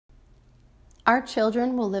Our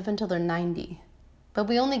children will live until they're 90, but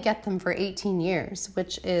we only get them for 18 years,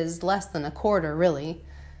 which is less than a quarter, really,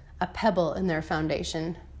 a pebble in their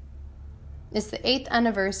foundation. It's the 8th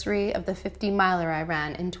anniversary of the 50-miler I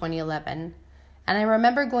ran in 2011, and I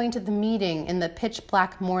remember going to the meeting in the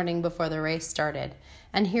pitch-black morning before the race started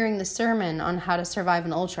and hearing the sermon on how to survive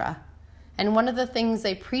an ultra. And one of the things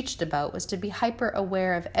they preached about was to be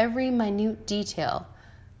hyper-aware of every minute detail,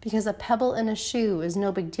 because a pebble in a shoe is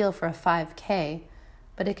no big deal for a 5K,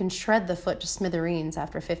 but it can shred the foot to smithereens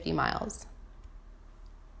after 50 miles.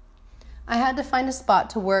 I had to find a spot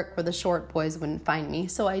to work where the short boys wouldn't find me,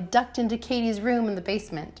 so I ducked into Katie's room in the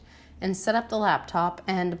basement and set up the laptop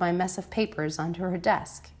and my mess of papers onto her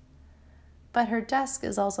desk. But her desk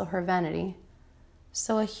is also her vanity,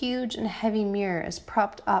 so a huge and heavy mirror is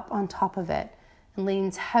propped up on top of it and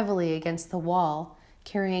leans heavily against the wall,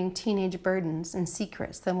 carrying teenage burdens and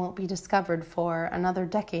secrets that won't be discovered for another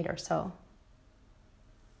decade or so.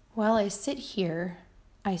 While I sit here,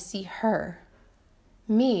 I see her.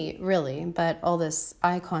 Me, really, but all this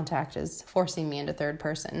eye contact is forcing me into third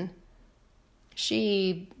person.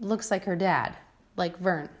 She looks like her dad, like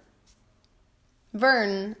Vern.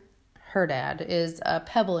 Vern, her dad, is a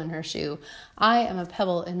pebble in her shoe. I am a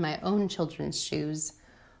pebble in my own children's shoes.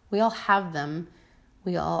 We all have them.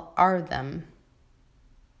 We all are them.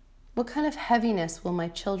 What kind of heaviness will my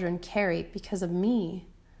children carry because of me?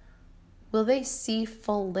 Will they see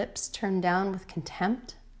full lips turned down with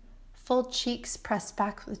contempt? Full cheeks pressed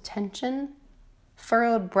back with tension?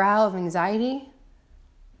 Furrowed brow of anxiety?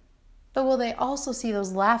 But will they also see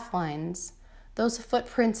those laugh lines, those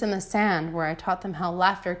footprints in the sand where I taught them how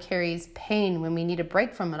laughter carries pain when we need a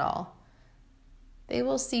break from it all? They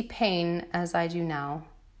will see pain as I do now.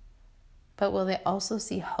 But will they also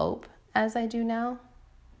see hope as I do now?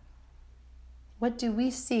 What do we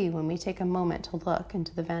see when we take a moment to look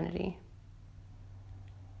into the vanity?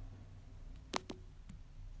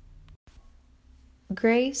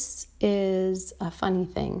 Grace is a funny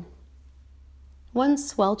thing. One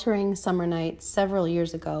sweltering summer night several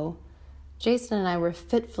years ago, Jason and I were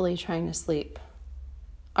fitfully trying to sleep.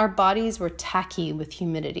 Our bodies were tacky with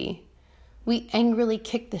humidity. We angrily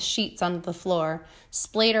kicked the sheets onto the floor,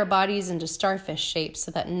 splayed our bodies into starfish shapes so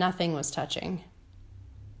that nothing was touching.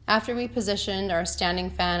 After we positioned our standing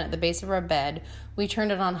fan at the base of our bed, we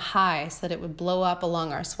turned it on high so that it would blow up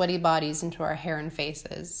along our sweaty bodies into our hair and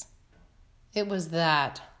faces. It was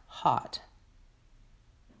that hot.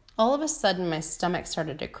 All of a sudden, my stomach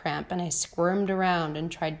started to cramp, and I squirmed around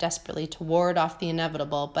and tried desperately to ward off the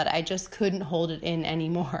inevitable, but I just couldn't hold it in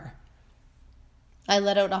anymore. I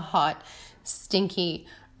let out a hot, stinky,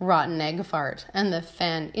 rotten egg fart, and the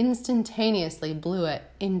fan instantaneously blew it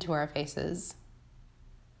into our faces.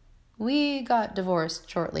 We got divorced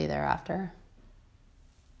shortly thereafter.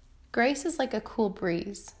 Grace is like a cool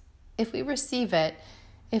breeze. If we receive it,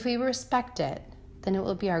 if we respect it, then it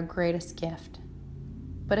will be our greatest gift.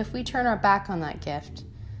 But if we turn our back on that gift,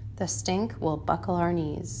 the stink will buckle our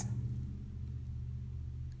knees.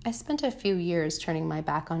 I spent a few years turning my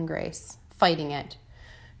back on grace, fighting it,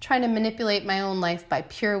 trying to manipulate my own life by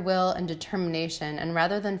pure will and determination, and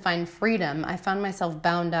rather than find freedom, I found myself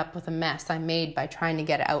bound up with a mess I made by trying to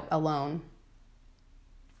get out alone.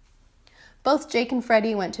 Both Jake and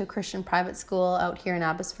Freddie went to a Christian private school out here in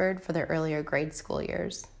Abbotsford for their earlier grade school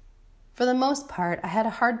years. For the most part, I had a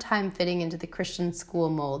hard time fitting into the Christian school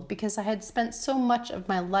mold because I had spent so much of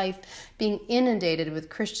my life being inundated with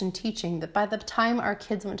Christian teaching that by the time our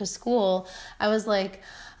kids went to school, I was like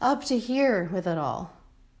up to here with it all.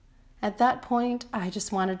 At that point, I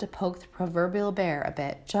just wanted to poke the proverbial bear a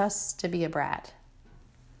bit, just to be a brat.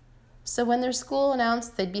 So when their school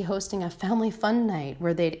announced they'd be hosting a family fun night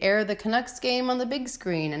where they'd air the Canucks game on the big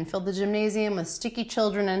screen and fill the gymnasium with sticky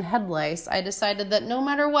children and head lice, I decided that no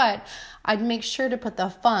matter what, I'd make sure to put the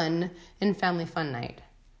fun in family fun night.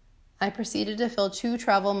 I proceeded to fill 2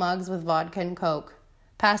 travel mugs with vodka and Coke,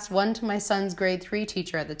 passed one to my son's grade 3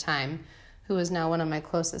 teacher at the time, who was now one of my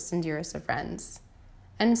closest and dearest of friends,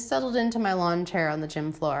 and settled into my lawn chair on the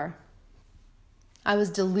gym floor. I was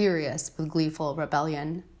delirious with gleeful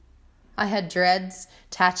rebellion. I had dreads,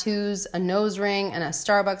 tattoos, a nose ring, and a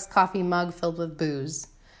Starbucks coffee mug filled with booze.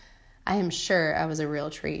 I am sure I was a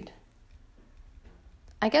real treat.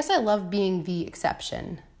 I guess I love being the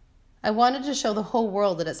exception. I wanted to show the whole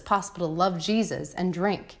world that it's possible to love Jesus and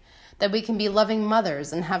drink, that we can be loving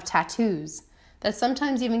mothers and have tattoos, that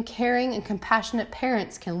sometimes even caring and compassionate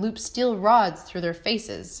parents can loop steel rods through their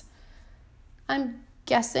faces. I'm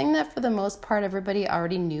guessing that for the most part everybody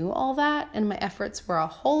already knew all that, and my efforts were a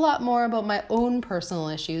whole lot more about my own personal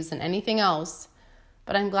issues than anything else.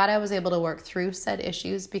 But I'm glad I was able to work through said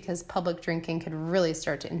issues because public drinking could really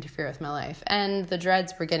start to interfere with my life, and the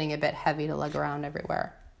dreads were getting a bit heavy to lug around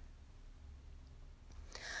everywhere.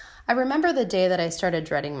 I remember the day that I started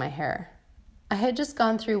dreading my hair. I had just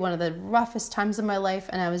gone through one of the roughest times of my life,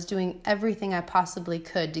 and I was doing everything I possibly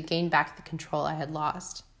could to gain back the control I had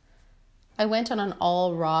lost. I went on an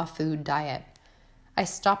all raw food diet. I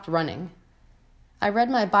stopped running. I read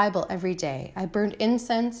my Bible every day. I burned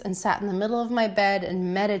incense and sat in the middle of my bed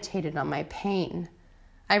and meditated on my pain.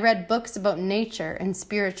 I read books about nature and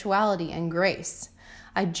spirituality and grace.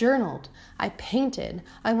 I journaled. I painted.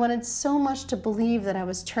 I wanted so much to believe that I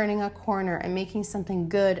was turning a corner and making something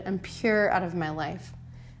good and pure out of my life.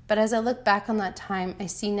 But as I look back on that time, I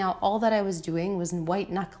see now all that I was doing was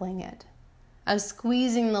white-knuckling it. I was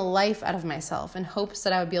squeezing the life out of myself in hopes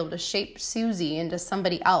that I would be able to shape Susie into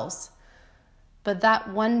somebody else. But that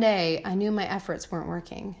one day, I knew my efforts weren't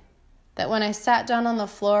working. That when I sat down on the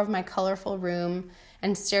floor of my colorful room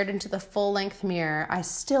and stared into the full-length mirror, I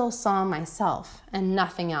still saw myself and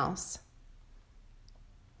nothing else.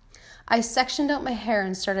 I sectioned out my hair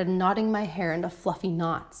and started knotting my hair into fluffy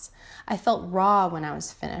knots. I felt raw when I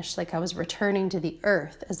was finished, like I was returning to the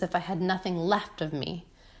earth, as if I had nothing left of me.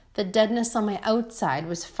 The deadness on my outside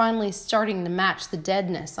was finally starting to match the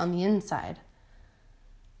deadness on the inside.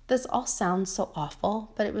 This all sounds so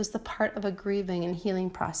awful, but it was the part of a grieving and healing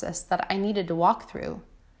process that I needed to walk through.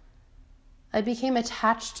 I became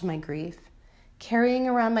attached to my grief, carrying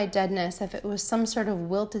around my deadness as if it was some sort of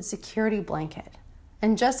wilted security blanket.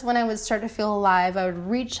 And just when I would start to feel alive, I would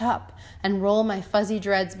reach up and roll my fuzzy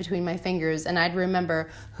dreads between my fingers, and I'd remember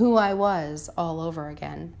who I was all over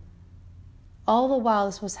again. All the while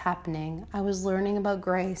this was happening, I was learning about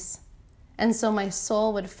grace. And so my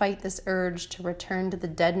soul would fight this urge to return to the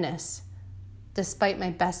deadness, despite my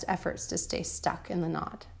best efforts to stay stuck in the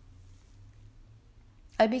knot.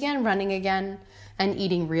 I began running again and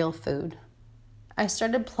eating real food. I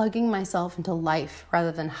started plugging myself into life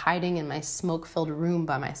rather than hiding in my smoke-filled room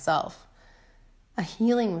by myself. A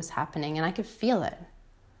healing was happening, and I could feel it.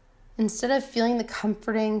 Instead of feeling the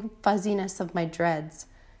comforting fuzziness of my dreads,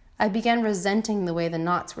 I began resenting the way the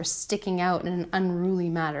knots were sticking out in an unruly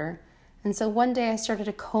manner, and so one day I started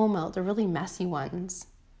to comb out the really messy ones.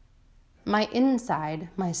 My inside,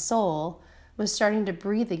 my soul, was starting to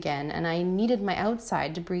breathe again, and I needed my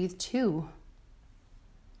outside to breathe too.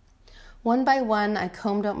 One by one, I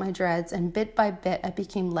combed out my dreads, and bit by bit, I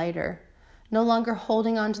became lighter, no longer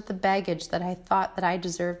holding on to the baggage that I thought that I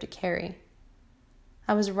deserved to carry.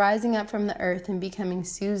 I was rising up from the earth and becoming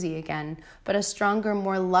Susie again, but a stronger,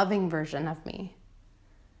 more loving version of me.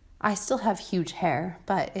 I still have huge hair,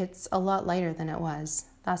 but it's a lot lighter than it was,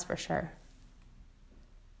 that's for sure.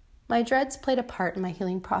 My dreads played a part in my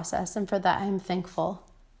healing process, and for that I am thankful.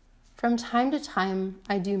 From time to time,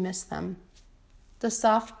 I do miss them. The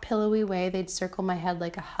soft, pillowy way they'd circle my head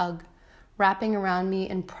like a hug, wrapping around me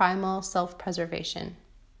in primal self-preservation.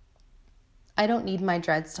 I don't need my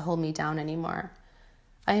dreads to hold me down anymore.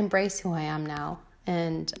 I embrace who I am now,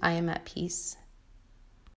 and I am at peace.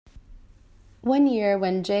 One year,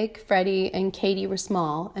 when Jake, Freddie, and Katie were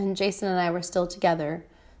small, and Jason and I were still together,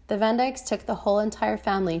 the Van Dykes took the whole entire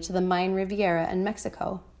family to the Mayan Riviera in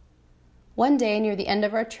Mexico. One day, near the end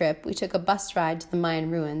of our trip, we took a bus ride to the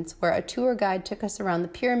Mayan ruins, where a tour guide took us around the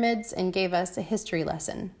pyramids and gave us a history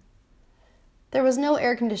lesson. There was no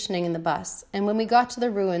air conditioning in the bus, and when we got to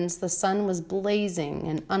the ruins, the sun was blazing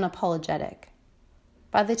and unapologetic.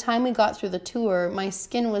 By the time we got through the tour, my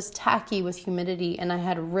skin was tacky with humidity, and I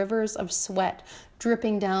had rivers of sweat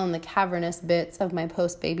dripping down the cavernous bits of my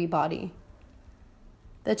post-baby body.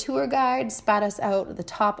 The tour guide spat us out at the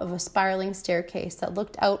top of a spiraling staircase that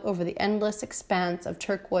looked out over the endless expanse of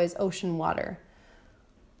turquoise ocean water.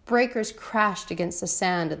 Breakers crashed against the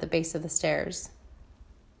sand at the base of the stairs.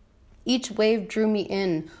 Each wave drew me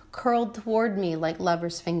in, curled toward me like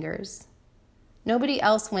lovers' fingers. Nobody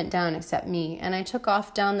else went down except me, and I took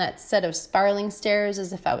off down that set of spiraling stairs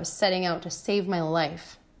as if I was setting out to save my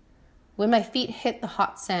life. When my feet hit the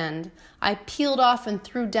hot sand, I peeled off and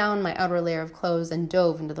threw down my outer layer of clothes and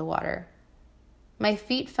dove into the water. My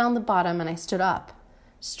feet found the bottom, and I stood up,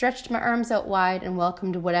 stretched my arms out wide, and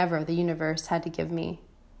welcomed whatever the universe had to give me.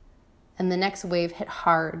 And the next wave hit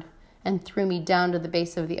hard and threw me down to the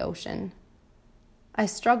base of the ocean. I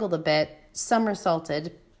struggled a bit,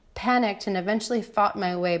 somersaulted, panicked, and eventually fought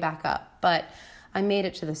my way back up, but I made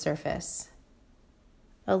it to the surface.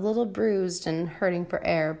 A little bruised and hurting for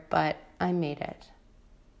air, but I made it.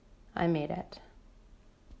 I made it.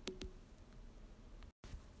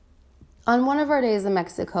 On one of our days in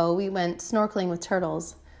Mexico, we went snorkeling with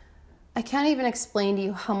turtles. I can't even explain to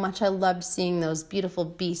you how much I loved seeing those beautiful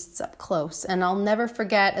beasts up close, and I'll never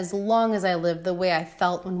forget, as long as I live, the way I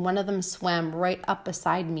felt when one of them swam right up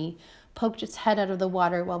beside me, poked its head out of the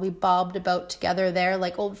water while we bobbed about together there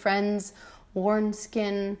like old friends, worn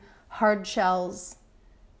skin, hard shells,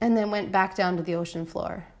 and then went back down to the ocean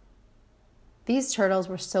floor. These turtles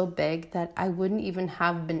were so big that I wouldn't even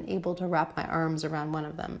have been able to wrap my arms around one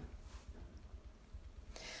of them.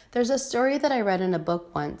 There's a story that I read in a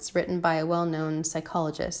book once written by a well-known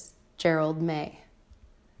psychologist, Gerald May.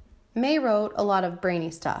 May wrote a lot of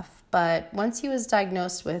brainy stuff, but once he was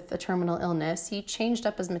diagnosed with a terminal illness, he changed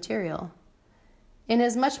up his material. In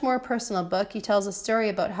his much more personal book, he tells a story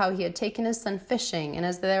about how he had taken his son fishing, and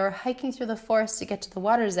as they were hiking through the forest to get to the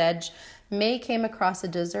water's edge, May came across a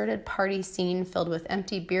deserted party scene filled with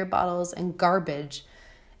empty beer bottles and garbage,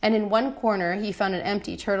 and in one corner he found an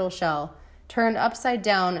empty turtle shell, turned upside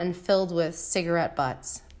down and filled with cigarette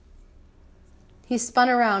butts. He spun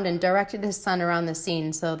around and directed his son around the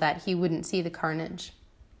scene so that he wouldn't see the carnage.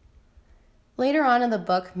 Later on in the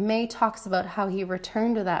book, May talks about how he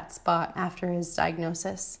returned to that spot after his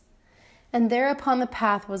diagnosis. And there upon the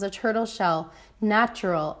path was a turtle shell,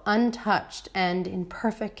 natural, untouched, and in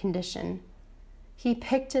perfect condition. He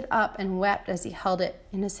picked it up and wept as he held it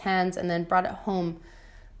in his hands and then brought it home,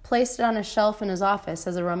 placed it on a shelf in his office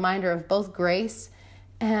as a reminder of both grace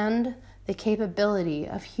and the capability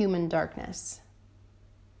of human darkness.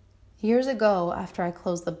 Years ago, after I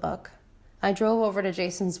closed the book, I drove over to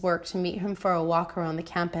Jason's work to meet him for a walk around the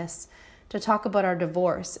campus to talk about our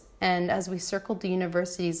divorce, and as we circled the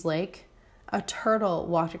university's lake, a turtle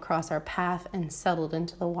walked across our path and settled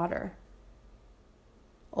into the water.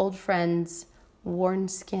 Old friends, worn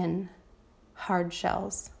skin, hard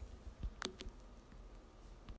shells.